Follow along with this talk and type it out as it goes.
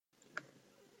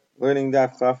Learning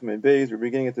Daf Chafim and Beis. We're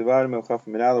beginning at the bottom of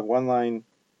Chafim and Aleph, one line,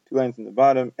 2 lines in the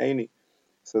bottom. Eini.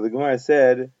 So the Gemara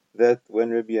said that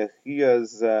when Rabbi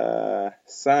Achia's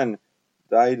son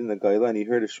died in the Gaila and he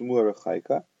heard a Shmuel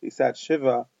Rechaika, he sat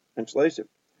Shiva and Shleishim.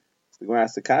 So the Gemara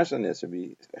asked the Kash on this.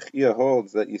 Rabbi Achia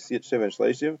holds that you see it Shiva and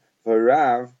Shleishim.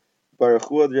 V'Rav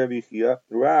Baruchuad Rabbi Achia.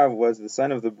 Rav was the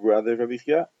son of the brother of Rabbi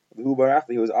Achia. Who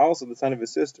Barachli, he was also the son of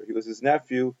his sister. He was his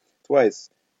nephew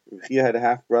twice. Rabbi Achia had a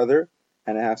half brother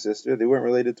and a half sister. They weren't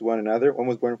related to one another. One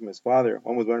was born from his father,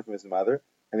 one was born from his mother,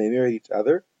 and they married each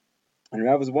other. And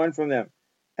Rav was born from them.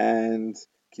 And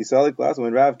Kisalik last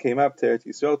when Rav came up to Eretz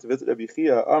Yisrael to visit Rabbi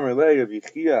Chia, Amar Lei, Rabbi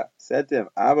Chia said to him,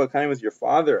 Abba Kaim is your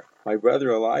father, my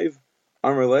brother alive?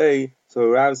 Amar Lei, so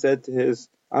Rav said to his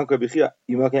uncle Rabbi Chia,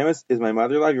 Ima Kaimis, is my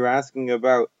mother alive? You're asking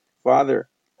about father.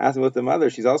 Asking about the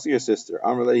mother, she's also your sister.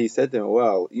 Amar Lei, he said to him,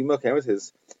 well, Ima Kaimis,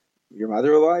 is your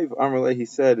mother alive? Amar Lei, he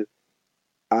said,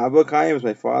 Abba Kaim, is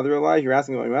my father alive? You're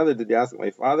asking about my mother, did you ask about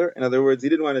my father? In other words, he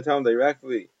didn't want to tell him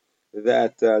directly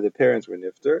that the parents were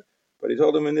nifter, but he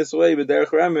told him in this way, but derech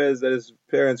remez, that his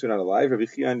parents were not alive. Rabbi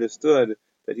Chia understood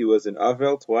that he was an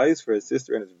avel twice for his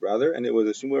sister and his brother, and it was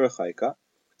a shmur chayka.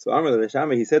 So Amar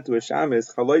l'Shama, he said to his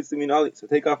shamis, chaloitz minali, so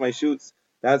take off my shoes.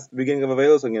 That's the beginning of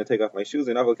avel, so I'm going to take off my shoes.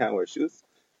 An avel can't wear shoes.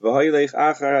 And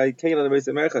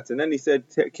then he said,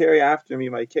 carry after me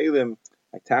my kelim,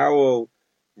 my towel,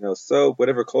 soap,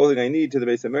 whatever clothing I need to the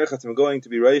Beis HaMerchatz. I'm going to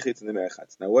be reichitz in the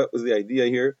Merchatz. Now, what was the idea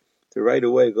here? To right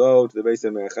away go to the Beis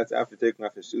HaMerchatz after taking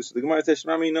off his shoes. So the Gemara says,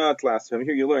 Shema Mina Atlas. From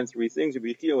here you learn three things.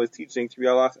 Rabbi Chia was teaching three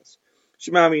halachas.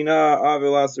 Shema Mina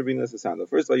Avel Aser Binas Sandal.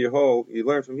 First of all, you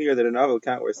learn from here that an Avel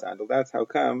can't wear sandal. That's how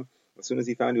come, as soon as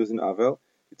he found he was an Avel,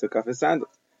 he took off his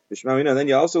sandals. Then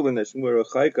you also learn that Shmur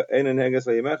Rechaika, Einan Heges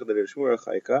Layemecha, that Shmur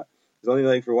Rechaika is only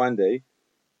like for one day.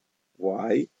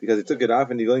 Why? Because he took it off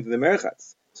and he's going to the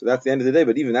Merchatz. So that's the end of the day,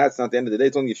 but even that's not the end of the day,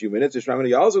 it's only a few minutes.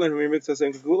 You also learn from your mitzvah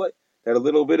saying Kukulai, that a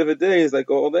little bit of a day is like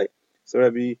a whole day. So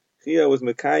Rabbi Chia was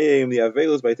Mekayim, the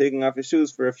Avelos, by taking off his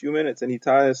shoes for a few minutes, and he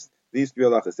taught us these three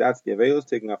halachas. That's the Avelos,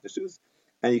 taking off the shoes,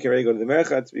 and you can already go to the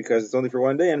Merchatz because it's only for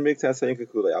one day, and mitzvah saying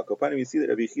Kukulai. Al Kopanim, you see that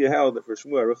Rabbi Chia held that for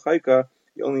Shmuel Rechaika,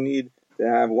 you only need to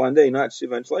have one day, not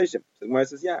Shiva and Shleishim. So the Gemara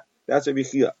says, yeah, that's Rabbi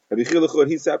Chia. Rabbi Chia L'chud,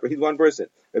 he's separate, he's one person.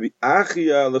 Rabbi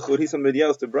Achia L'chud, he's somebody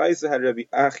else. The Brisa had Rabbi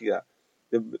Achia.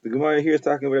 The Gemara here is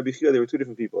talking about Rabbi Chia. They were two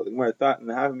different people. The Gemara thought in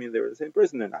the Havamim they were the same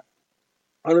person or not.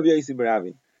 Rabbi Yossi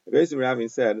Baravin. Rabbi Yossi Baravin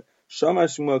said, Shama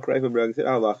Shmuel Kraiva B'Regel. Said,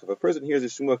 if a person hears a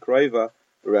Shmuel Kraiva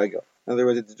B'Regel, in other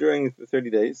words, it's during the 30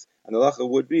 days, and the halacha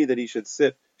would be that he should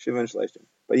sit Shiva and Shleishim.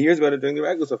 But he hears about it during the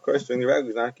regel, so of course during the regel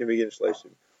he's not going to begin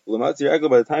Shleishim. By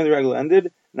the time the regel ended,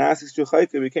 it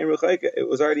became Rechaika. It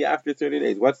was already after 30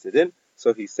 days. What's the din? So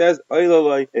if he says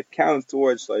Oilaloi, it counts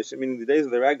towards Shleishim, meaning the days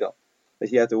of the regel that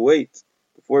he had to wait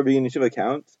before beginning Shiva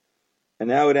count, and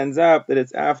now it ends up that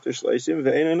it's after Shleishim,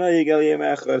 so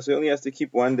he only has to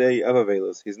keep one day of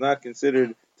Avelos. He's not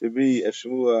considered to be a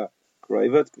Shmua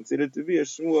Kraiva, it's considered to be a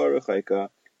Shmua Rechaika.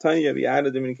 Tanya Rabbi Ada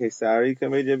Dimin Kesari,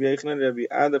 Kamei Rabbi Yechanan, Rabbi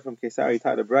Ada from Kesari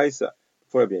taught a Brisa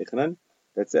before Rabbi Yechanan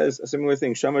that says a similar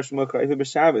thing, Shama Shmua Kraiva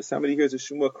b'Shabbos. Somebody hears a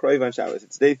Shmua Kraiva on Shabbos.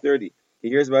 It's day 30. He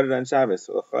hears about it on Shabbos.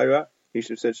 So he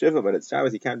should have said Shiva, but it's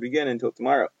Shabbos, he can't begin until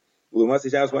tomorrow. Once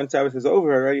Shabbos is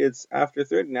over already, it's after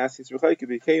 30. Nasis Rechaika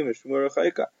became a Shmur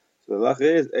Rechaika. So the lach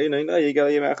is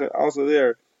also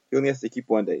there. He only has to keep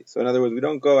one day. So in other words, we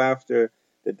don't go after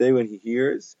the day when he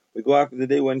hears. We go after the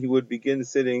day when he would begin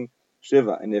sitting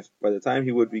Shiva. And if by the time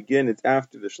he would begin, it's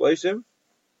after the Shleishim,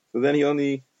 so then he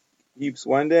only keeps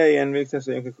one day and makes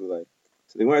Hashem Kakulai.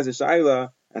 So the Gemara is a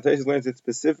Shaila, and Taisus learns it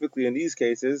specifically in these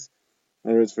cases.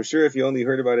 In other words, for sure, if you only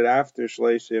heard about it after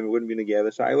Shleishim, it wouldn't be Negeh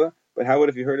the Shaila. But how would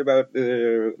if you heard about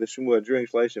the Shmua during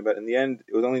Shleishim, but in the end,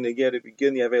 it was only Negeh to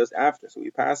begin the Avelos after. So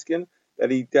we paskin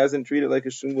that he doesn't treat it like a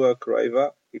Shmua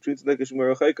Kraiva, he treats it like a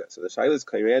Shmua Rechaika. So the Shaila is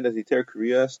Kaireh, does he tear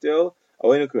Kriya still?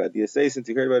 Do you say since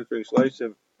he heard about it during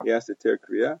Shleishim, he has to tear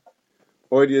Kriya?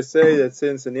 Or do you say that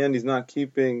since in the end he's not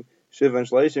keeping Shiva and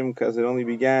Shleishim because it only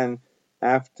began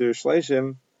after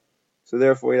Shleishim, so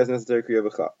therefore he doesn't have to tear Kriya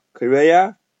B'chal?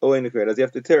 Kriya? Does he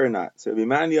have to tear or not? So Rabbi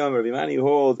Mani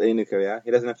holds Ein Kriya, he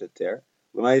doesn't have to tear.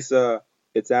 L'maisa,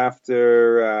 it's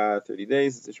after 30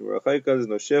 days, it's a Shmur Rechaika, there's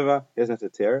no Shiva, he doesn't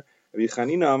have to tear. Rabbi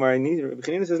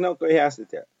Chanina says no, he has to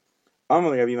tear.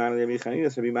 Rabbi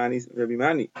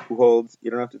Mani, who holds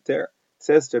you don't have to tear.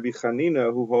 Says to Rabbi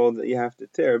Chanina, who holds that you have to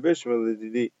tear. Bishma,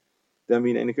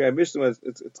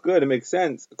 it's good, it makes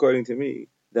sense, according to me.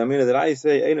 That I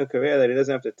say, Eino Kareya, that he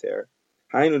doesn't have to tear.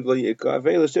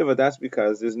 That's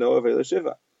because there's no Avela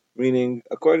Shiva. Meaning,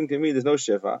 according to me, there's no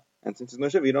Shiva, and since there's no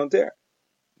Shiva, you don't tear.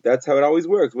 That's how it always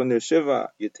works. When there's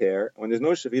Shiva, you tear. When there's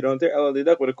no Shiva, you don't tear.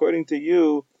 But according to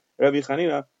you, Rabbi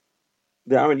Chanina,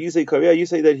 the Amr, you say Korea, you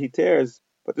say that he tears,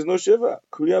 but there's no Shiva.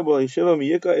 Kriya b'lo Shiva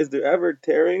miyika, is there ever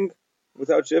tearing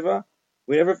without Shiva?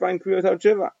 We never find Kriya without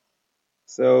Shiva.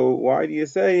 So why do you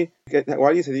say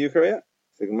the Korea?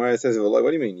 The Gemara says, what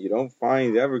do you mean? You don't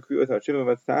find ever Kriya without Shiva?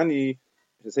 Vatani, you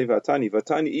should say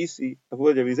Vatani Isi,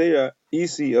 Ahuad Rabbi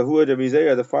Isi, Ahuad Rabbi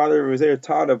the father of Rabbi Zera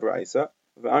taught a Braisa.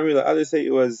 The others say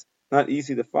it was not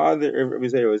Isi, the father of Rabbi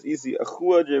Zera, it was Isi,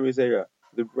 Ahuad Rabbi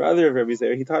the brother of Rabbi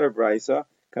Zera, he taught a Braisa,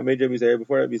 Kamei Rabbi Zera,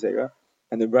 before Rabbi Zera,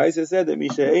 and the Braisa said that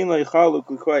Misha'ein Lai Chaluk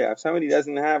L'Koya, if somebody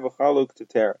doesn't have a Chaluk to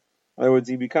tear, in other words,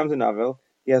 he becomes a novel,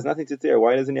 he has nothing to tear.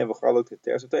 Why doesn't he have a Chaluk to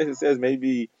tear? So Taisa says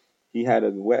maybe he had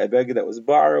a beggar that was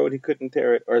borrowed, he couldn't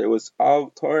tear it, or it was all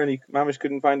torn, he mamish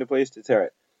couldn't find a place to tear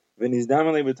it. And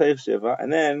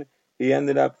then he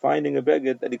ended up finding a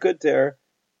beggar that he could tear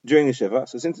during the Shiva.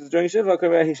 So since it's during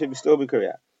Shiva, he should still be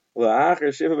Korea. But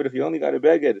if he only got a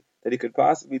beggar that he could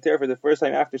possibly tear for the first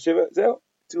time after Shiva, so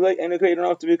too late, and you don't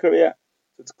have to be Korea.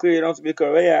 So it's clear you don't have to be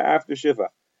Korea after Shiva.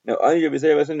 Now, after Rabbi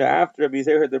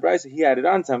Zera heard the Brisa, he added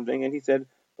on something, and he said,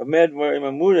 when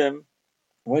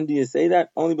do you say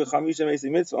that? Only b'chamisha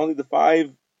mesim mitzvah, only the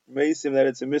 5 mesim that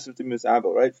it's a mitzvah to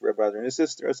misabel, right? For a brother and a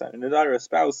sister, a son and a daughter, a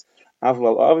spouse, but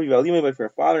for a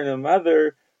father and a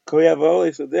mother,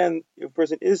 so then your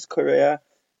person is Korea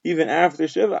even after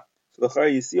Shiva. So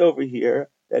the you see over here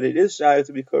that it is shy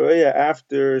to be Korea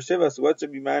after Shiva. So what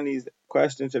should be Mani's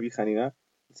question, Rabbi Chanina?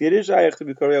 See, it is shy to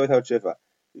be Korea without Shiva.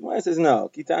 The Gemara says no.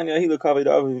 That's only the kavod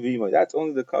avivimo.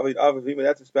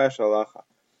 That's a special halacha.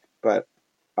 But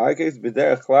our case,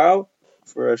 b'derech klal,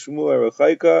 for a shmua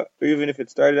rechaika, or even if it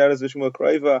started out as a shmua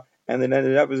kraiva and then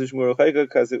ended up as a shmua rechaika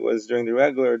because it was during the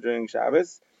regular or during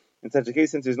Shabbos, in such a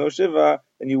case, since there's no shiva,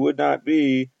 then you would not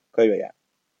be koyaya.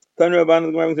 Tan Rabban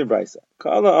the Gemara brings a brisa.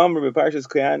 Kala amr b'parshas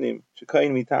kayanim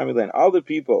shekayin mitamilen. All the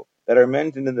people that are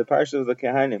mentioned in the parsha of the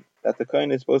kahanim, that the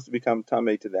kohen is supposed to become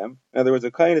tamei to them. In other words,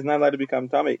 a kohen is not allowed to become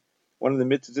tamei. One of the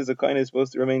mitzvahs is a kohen is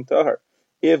supposed to remain tahar.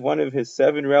 If one of his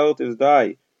 7 relatives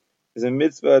die, is a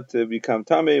mitzvah to become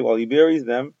tamei while he buries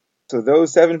them. So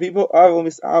those 7 people, Avel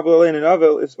misabel, and an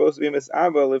Avel is supposed to be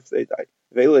misabel if they die.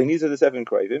 Ve'ilay, these are the 7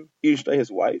 krivim. Ishtai,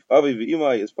 his wife. Avi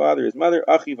v'imai, his father, his mother.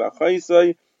 Achi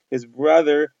v'achaisai, his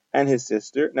brother and his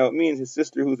sister. Now it means his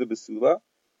sister who's a basula,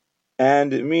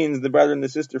 and it means the brother and the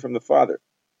sister from the father.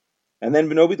 And then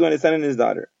Benobit, his son and his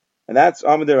daughter. And that's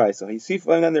Amadaraisa. He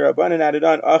sifla, and then the Rabbanan added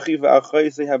on Achi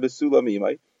v'achaisai ha-basula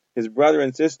mimai, his brother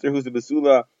and sister who's the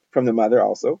basula from the mother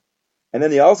also. And then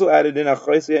they also added in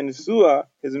Achaisei and Nesua,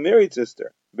 his married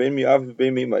sister, Ben Mi'av,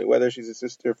 Ben Mimai, whether she's a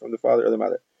sister from the father or the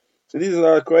mother. So these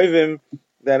are the Kroivim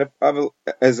that a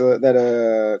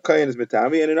Kayan is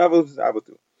Mitami and an Avel is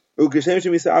Abatu. And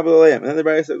then the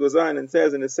Brisa goes on and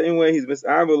says, in the same way he's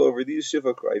Misabel over these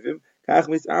Shiva Kroivim, Kach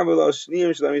Misabel al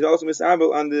Shneim Shalom, he's also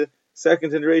Misabel on the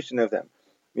 2nd generation of them.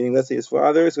 Meaning, let's say his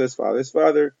father, so his father's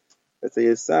father, let's say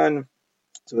his son,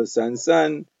 so his son's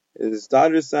son, his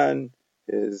daughter's son,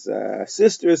 his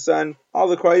sister's son, all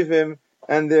the Kroivim,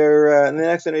 and their in the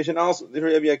next generation also, the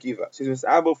Rabbi Akiva. So he's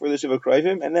Misabel for the Shiva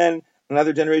Kroivim, and then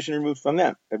another generation removed from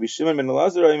them. Rabbi Shimon ben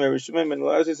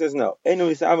Elazar says no.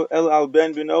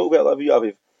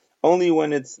 Only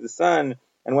when it's the son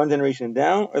and 1 generation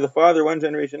down, or the father 1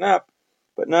 generation up,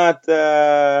 but not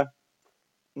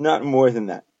more than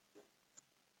that.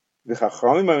 The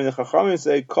Chachamim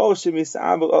say, Kol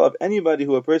shemisabel of anybody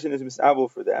who a person is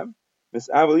misabel for them.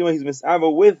 Misabel, he's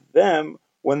misabel with them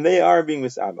when they are being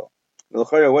misabel.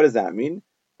 What does that mean?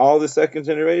 All the 2nd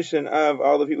generation of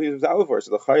all the people he's misabel for.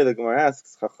 So the Gemara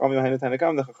asks, the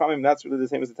Chachamim, that's really the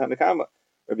same as the Tanakama.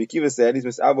 Rabbi Kiva said he's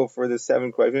misabel for the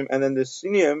 7 Kroivim, and then the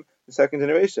Shinim, the 2nd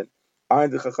generation.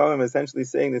 Aren't the Chachamim essentially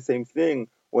saying the same thing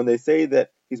when they say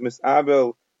that he's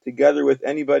misabel together with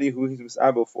anybody who he's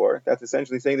misabel for? That's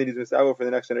essentially saying that he's misabel for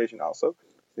the next generation also.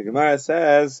 The Gemara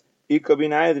says,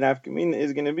 Ikobinai, the nafkamina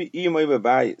is going to be Imoy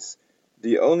Babayis. Do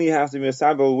you only have to be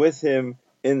misabel with him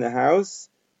in the house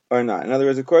or not? In other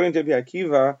words, according to Rabbi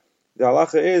Akiva, the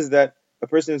halacha is that a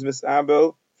person is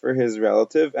misabel for his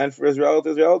relative and for his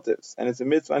relative's relatives. And it's a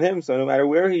mitzvah on him, so no matter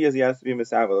where he is, he has to be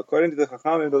misabel. According to the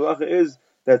Chachamim, the halacha is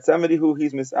that somebody who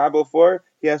he's misabel for,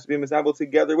 he has to be misabel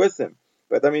together with him.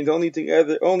 But that means only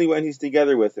when he's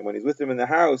together with him. When he's with him in the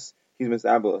house, he's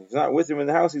misabel. If he's not with him in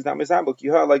the house, he's not misabel.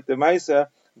 Kiha, like the Maisa,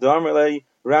 the Amarle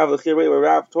Rav L'chirei, where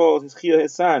Rav told his Chia,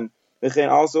 his son.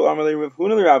 Also Amarle Rav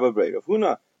Huna the Rav Abrei. Rav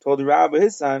Huna told the Rav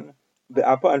his son,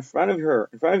 Be'apa, in front of your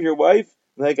wife,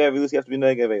 Neg Avelus, you have to be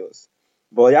Neg Avelus.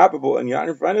 Bo'yapabo, and you're not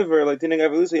in front of her, like Tineg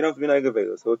Avelus, you don't have to be Neg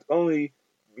Avelus. So it's only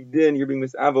then you're being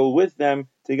misabel with them,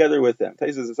 together with them.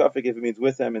 Tais is a suffix if it means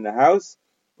with them in the house,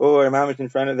 or mamish in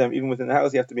front of them, even within the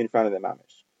house, you have to be in front of them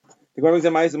mamish. The Gemara brings a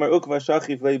ma'aseh Mar Ukva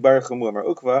shachiv le'bar chamua. Mar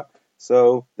Ukva,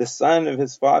 so the son of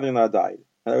his father-in-law died.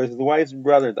 In other words, the wife's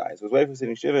brother dies. So his wife was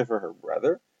sitting shiva for her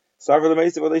brother. So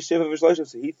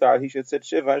he thought he should sit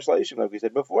shiva and shleishim, like we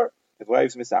said before. His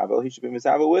wife's misabel, he should be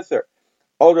misabel with her.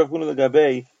 Old Rav Huna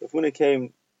L'Gabei, Rav Huna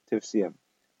came to see him.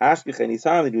 Ashkech, and he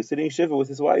saw him that he was sitting shiva with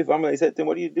his wife. He said to him,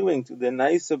 "What are you doing? To the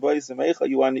nice boy semecha,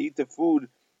 you want to eat the food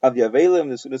of the avelim,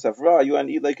 the sudas afra? You want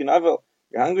to eat like an avel?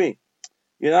 You're hungry.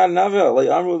 You're not an avel. Like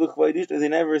Amru L'Chvaydishta, they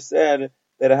never said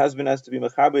that a husband has to be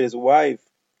mechaber his wife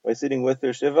by sitting with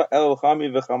her shiva. El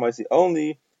chami v'chamaisi,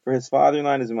 only for his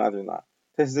father-in-law and his mother-in-law.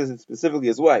 This is specifically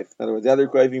his wife. In other words, the other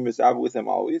koyvim is with him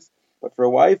always, but for a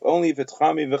wife, only if it's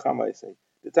chami v'chamaisi.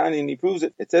 The Tanya, and he proves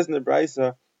it. It says in the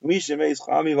Brisa, Misha meis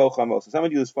chami v'chamos. So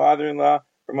somebody whose father-in-law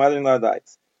or mother-in-law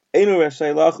dies. He's not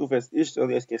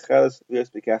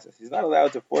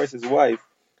allowed to force his wife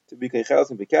to be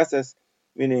kecheles and bekases,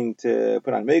 meaning to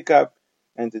put on makeup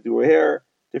and to do her hair,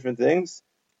 different things.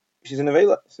 She's an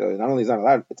avela, so not only is not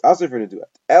allowed, it's also for her to do it.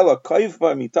 Ela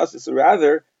kaifa mitasis. So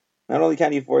rather, not only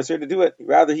can he force her to do it,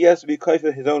 rather he has to be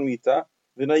kaifa his own mita.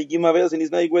 V'naigim avelos, and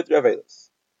he's naig with avelos.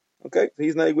 Okay, so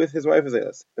he's naig with his wife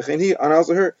avelos. And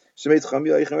also her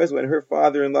when her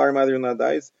father-in-law or mother-in-law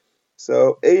dies.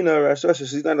 So Eina Rasha,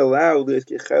 she's not allowed to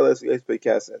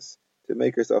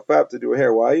make herself up, to do her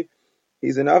hair. Why?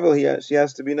 He's an avel. She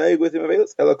has to be naig with him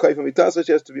avelos. Ela kaifa mitasa.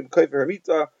 She has to be kaifa her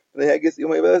mita. And the gets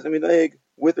yom avelos and be naig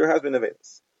with her husband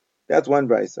avelos. That's one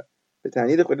brisa. But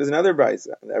there's another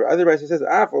brisa. The other brisa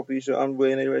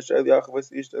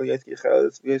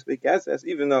says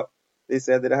even though they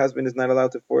said that a husband is not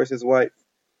allowed to force his wife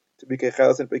to be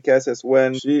kecheles and pekeses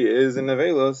when she is in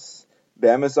avelos.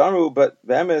 Be'emes amru, but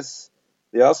be'emes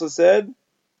they also said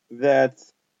that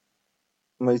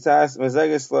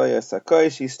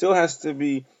she still has to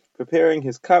be preparing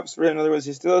his cups for him. In other words,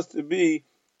 she still has to be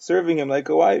serving him like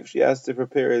a wife. She has to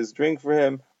prepare his drink for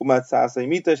him. She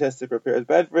has to prepare his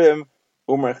bed for him.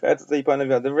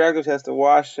 She has to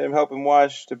wash him, help him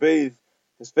wash, to bathe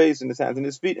his face and his hands and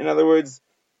his feet. In other words,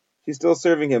 she's still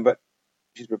serving him, but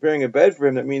she's preparing a bed for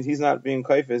him. That means he's not being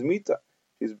kaif as mita.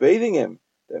 She's bathing him.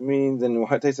 That means, and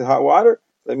tastes hot water.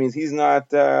 That means he's not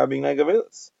being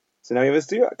nagavelis. So now you have a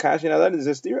stira. Kashi now that is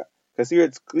a stira. Because here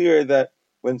it's clear that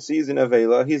when she's in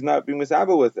avela, he's not being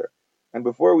misabel with her. And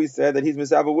before we said that he's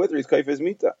misabel with her, he's kaif as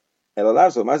mita. And allow,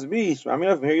 so it must be. From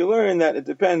here you learn that it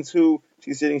depends who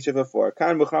she's sitting shiva for.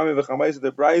 Kan b'chami v'chamaisa,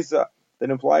 the brisa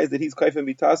that implies that he's kaif and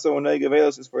bitaso and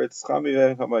nagavelis is for its chami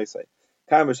v'chamaisa.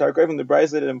 Kan b'shar kaif, the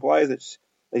brisa that implies that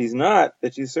he's not,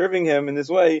 that she's serving him in this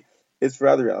way, is for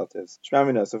other relatives.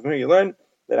 So from here you learn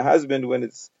that a husband, when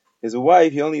it's his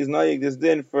wife, he only is nayig this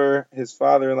din for his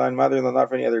father-in-law and mother-in-law, not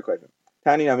for any other kaifim.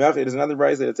 Tani Namyach, it is another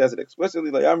brisa that says it explicitly.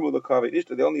 They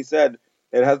only said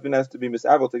that a husband has to be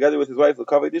misabel together with his wife,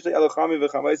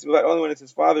 only when it's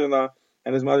his father-in-law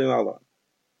and his mother-in-law alone.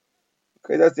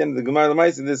 Okay, that's the end of the Gemara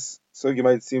L'Maisa. This sugya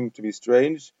might seem to be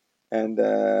strange, and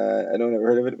I don't ever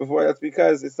heard of it before. That's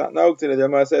because it's not nog today. The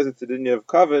Gemara says it's a din of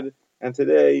kavod, and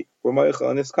today we're moichel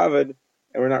on this kavod,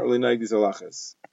 and we're not really nog these halachas.